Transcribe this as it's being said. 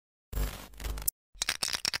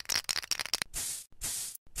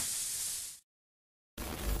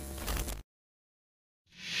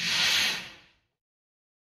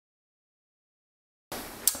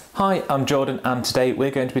Hi, I'm Jordan and today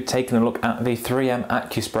we're going to be taking a look at the 3M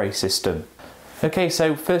Accuspray system. Okay,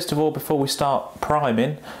 so first of all, before we start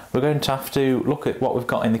priming, we're going to have to look at what we've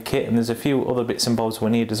got in the kit, and there's a few other bits and bobs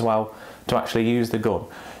we need as well to actually use the gun.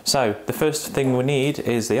 So the first thing we need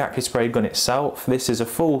is the Accuspray gun itself. This is a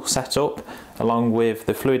full setup along with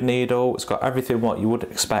the fluid needle. It's got everything what you would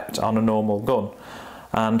expect on a normal gun.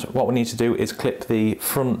 And what we need to do is clip the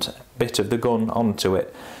front bit of the gun onto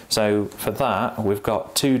it. So for that, we've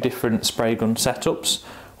got two different spray gun setups.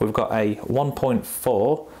 We've got a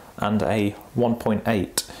 1.4 and a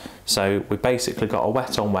 1.8. So we've basically got a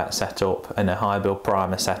wet on wet setup and a high build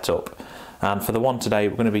primer setup. And for the one today,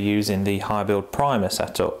 we're going to be using the high build primer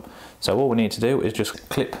setup. So all we need to do is just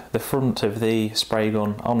clip the front of the spray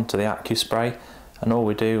gun onto the Accuspray, and all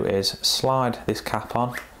we do is slide this cap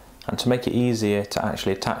on. And to make it easier to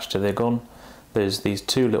actually attach to the gun, there's these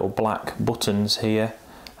two little black buttons here,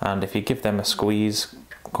 and if you give them a squeeze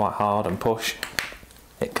quite hard and push,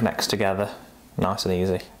 it connects together nice and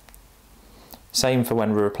easy. Same for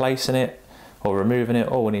when we're replacing it or removing it.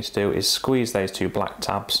 All we need to do is squeeze those two black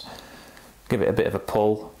tabs, give it a bit of a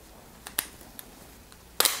pull,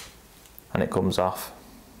 and it comes off.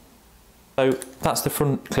 So that's the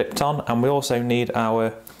front clipped on, and we also need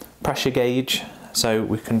our pressure gauge. So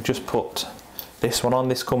we can just put this one on.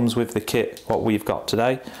 This comes with the kit what we've got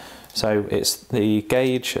today. So it's the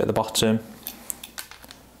gauge at the bottom,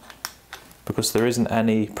 because there isn't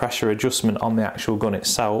any pressure adjustment on the actual gun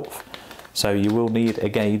itself, so you will need a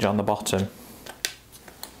gauge on the bottom.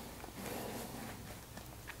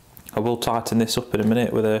 I will tighten this up in a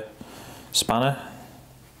minute with a spanner,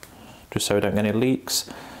 just so we don't get any leaks.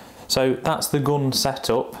 So that's the gun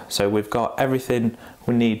setup. So we've got everything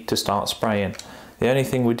we need to start spraying. The only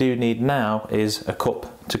thing we do need now is a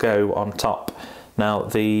cup to go on top. Now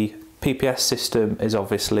the PPS system is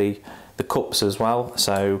obviously the cups as well,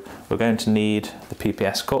 so we're going to need the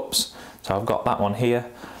PPS cups. So I've got that one here,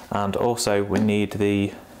 and also we need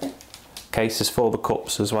the cases for the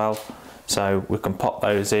cups as well. So we can pop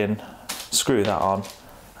those in, screw that on,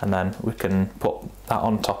 and then we can put that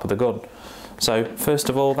on top of the gun. So first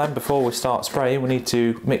of all then, before we start spraying, we need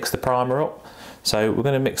to mix the primer up. So we're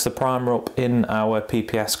going to mix the primer up in our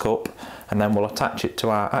PPS cup, and then we'll attach it to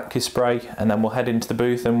our Accuspray, and then we'll head into the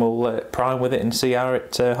booth and we'll prime with it and see how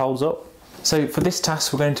it holds up. So for this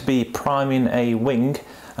task we're going to be priming a wing,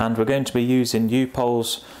 and we're going to be using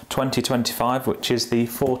U-POL's 2025, which is the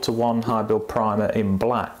 4:1 high build primer in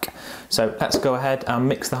black. So let's go ahead and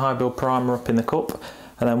mix the high build primer up in the cup,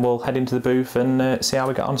 and then we'll head into the booth and see how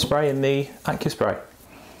we get on spraying the Accuspray.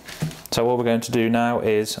 So what we're going to do now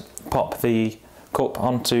is pop the cup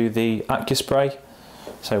onto the Accuspray.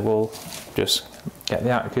 So we'll just get the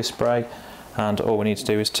Accuspray, and all we need to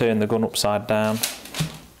do is turn the gun upside down,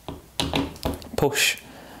 push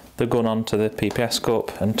the gun onto the PPS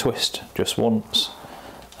cup and twist just once,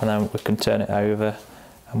 and then we can turn it over,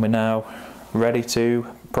 and we're now ready to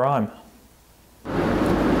prime.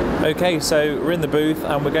 Okay, so we're in the booth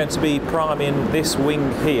and we're going to be priming this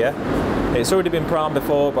wing here. It's already been primed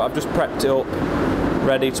before, but I've just prepped it up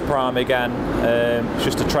ready to prime again. It's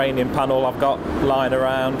just a training panel I've got lying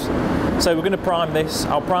around. So we're going to prime this.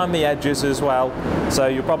 I'll prime the edges as well, so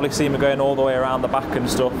you'll probably see me going all the way around the back and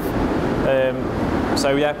stuff.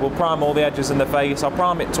 So yeah, we'll prime all the edges in the face. I'll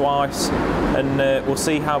prime it twice, and we'll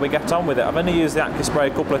see how we get on with it. I've only used the Accuspray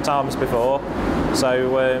a couple of times before,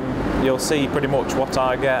 so you'll see pretty much what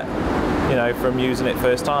I get, you know, from using it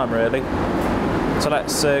first time really. So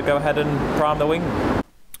let's go ahead and prime the wing.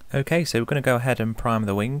 Okay, so we're going to go ahead and prime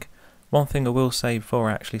the wing. One thing I will say before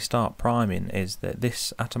I actually start priming is that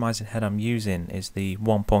this atomizing head I'm using is the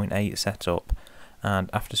 1.8 setup, and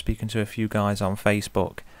after speaking to a few guys on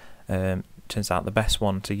Facebook, turns out the best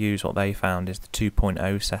one to use, what they found, is the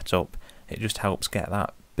 2.0 setup. It just helps get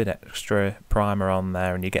that bit extra primer on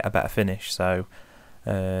there and you get a better finish. So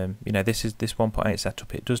you know, this 1.8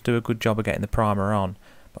 setup, it does do a good job of getting the primer on,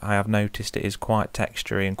 but I have noticed it is quite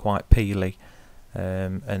textury and quite peely.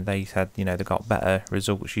 And they said, you know, they got better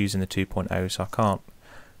results using the 2.0, so I can't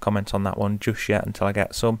comment on that one just yet until I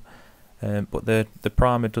get some. But the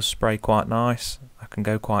primer does spray quite nice. I can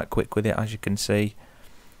go quite quick with it, as you can see,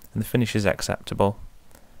 and the finish is acceptable.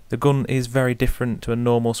 The gun is very different to a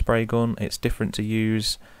normal spray gun. It's different to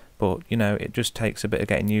use, but you know, it just takes a bit of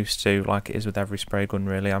getting used to, like it is with every spray gun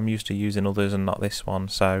really. I'm used to using others and not this one,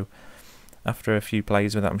 so after a few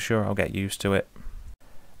plays with it, I'm sure I'll get used to it.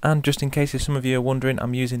 And just in case if some of you are wondering,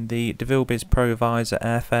 I'm using the DeVille Biz Pro Visor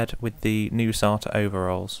Airfed with the new SATA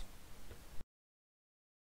overalls.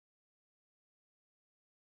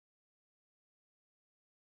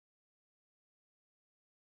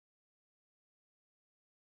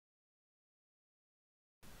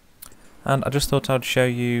 And I just thought I'd show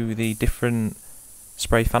you the different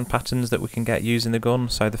spray fan patterns that we can get using the gun.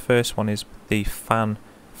 So the first one is the fan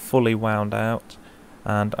fully wound out,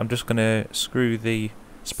 and I'm just going to screw the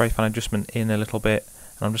spray fan adjustment in a little bit,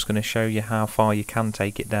 and I'm just going to show you how far you can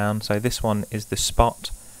take it down. So this one is the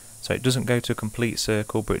spot, so it doesn't go to a complete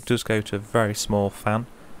circle, but it does go to a very small fan.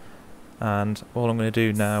 And all I'm going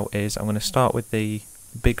to do now is I'm going to start with the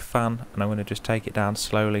big fan, and I'm going to just take it down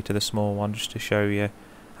slowly to the small one, just to show you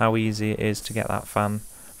how easy it is to get that fan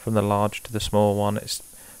from the large to the small one. It's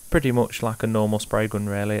pretty much like a normal spray gun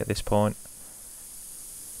really at this point.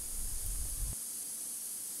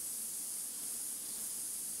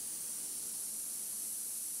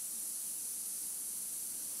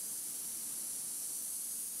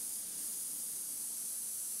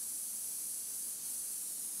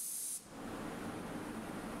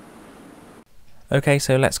 Okay,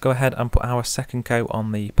 so let's go ahead and put our second coat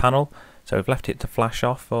on the panel. So we've left it to flash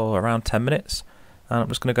off for around 10 minutes, and I'm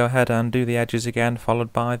just going to go ahead and do the edges again,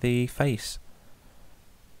 followed by the face.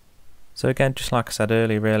 So again, just like I said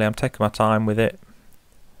earlier, really, I'm taking my time with it.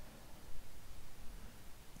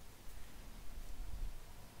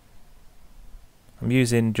 I'm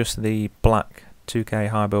using just the black 2K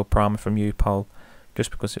high build primer from U-Pol,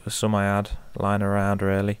 just because it was some I had lying around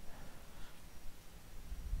really.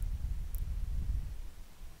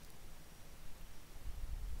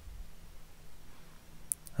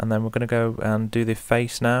 And then we're going to go and do the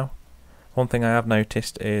face now. One thing I have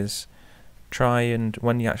noticed is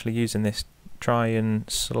when you're actually using this, try and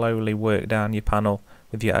slowly work down your panel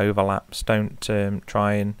with your overlaps. Don't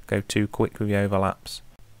try and go too quick with your overlaps.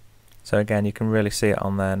 So again, you can really see it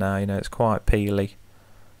on there now. You know, it's quite peely,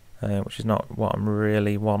 which is not what I'm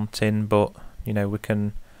really wanting, but you know, we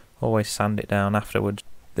can always sand it down afterwards.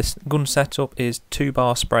 This gun setup is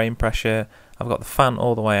 2-bar spraying pressure. I've got the fan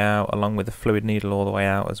all the way out, along with the fluid needle all the way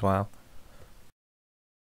out as well.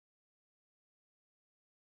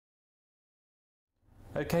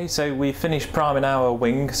 Okay, so we finished priming our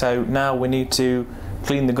wing, so now we need to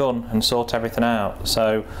clean the gun and sort everything out.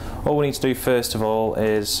 So all we need to do first of all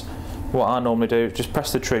is what I normally do, just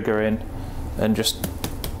press the trigger in and just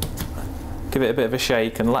give it a bit of a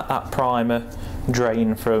shake and let that primer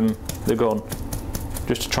drain from the gun,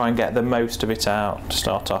 just to try and get the most of it out to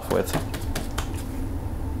start off with.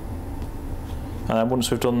 And then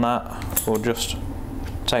once we've done that, we'll just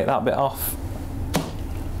take that bit off.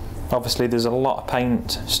 Obviously there's a lot of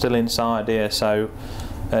paint still inside here, so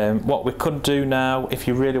what we could do now, if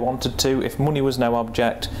you really wanted to, if money was no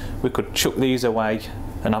object, we could chuck these away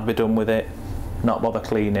and I'd be done with it, not bother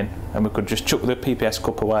cleaning, and we could just chuck the PPS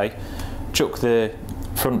cup away, chuck the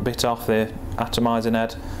front bit off the atomizing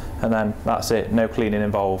head, and then that's it, no cleaning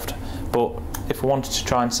involved. But if we wanted to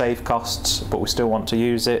try and save costs but we still want to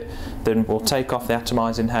use it, then we'll take off the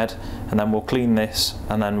atomizing head and then we'll clean this,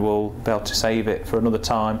 and then we'll be able to save it for another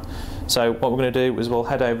time. So what we're going to do is we'll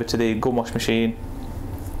head over to the gun wash machine.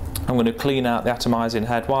 I'm going to clean out the atomizing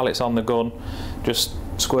head while it's on the gun, just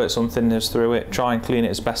squirt some thinners through it, try and clean it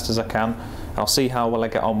as best as I can. I'll see how well I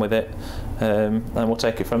get on with it, and we'll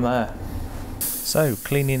take it from there. So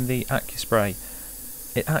cleaning the Accuspray.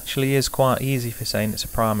 It actually is quite easy for saying it's a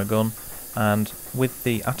primer gun, and with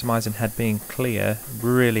the atomizing head being clear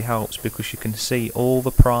really helps because you can see all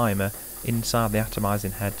the primer inside the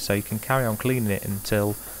atomizing head, so you can carry on cleaning it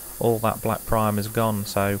until all that black primer's gone.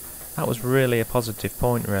 So that was really a positive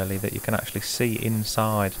point really, that you can actually see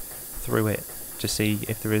inside through it to see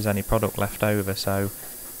if there is any product left over. So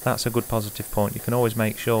that's a good positive point. You can always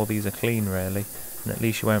make sure these are clean really, and at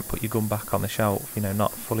least you won't put your gun back on the shelf, you know,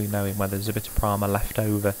 not fully knowing whether there's a bit of primer left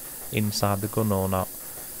over inside the gun or not.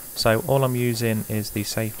 So all I'm using is the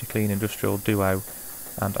Safety Clean Industrial Duo,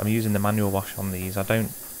 and I'm using the manual wash on these. I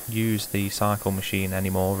don't use the cycle machine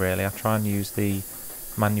anymore really. I try and use the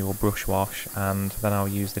manual brush wash, and then I'll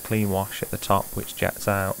use the clean wash at the top which jets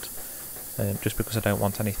out, just because I don't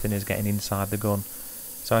want any thinners getting inside the gun.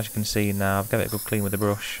 So as you can see now, I've given it a good clean with the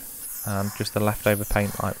brush, and just the leftover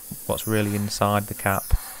paint, like what's really inside the cap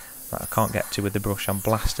that I can't get to with the brush, I'm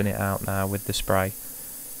blasting it out now with the spray.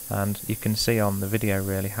 And you can see on the video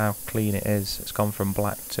really how clean it is. It's gone from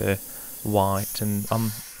black to white, and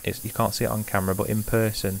you can't see it on camera, but in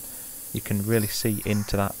person you can really see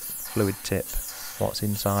into that fluid tip what's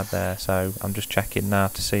inside there. So I'm just checking now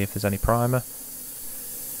to see if there's any primer.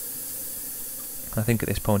 I think at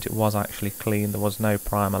this point it was actually clean, there was no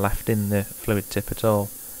primer left in the fluid tip at all.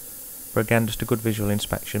 But again, just a good visual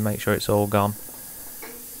inspection, make sure it's all gone.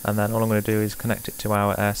 And then all I'm going to do is connect it to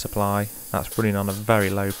our air supply. That's running on a very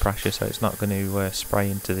low pressure, so it's not going to spray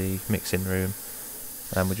into the mixing room.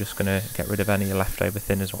 And we're just going to get rid of any leftover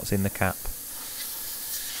thinners what's in the cap.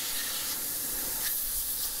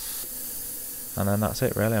 And then that's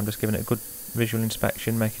it really. I'm just giving it a good visual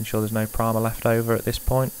inspection, making sure there's no primer left over at this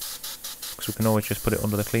point, because we can always just put it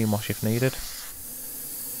under the clean wash if needed.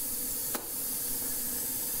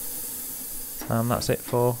 And that's it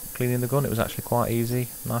for cleaning the gun. It was actually quite easy,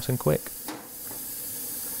 nice and quick.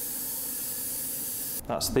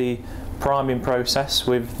 That's the priming process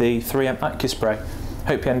with the 3M Accuspray.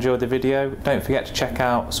 Hope you enjoyed the video. Don't forget to check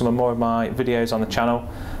out some more of my videos on the channel,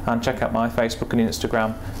 and check out my Facebook and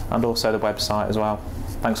Instagram, and also the website as well.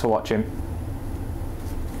 Thanks for watching.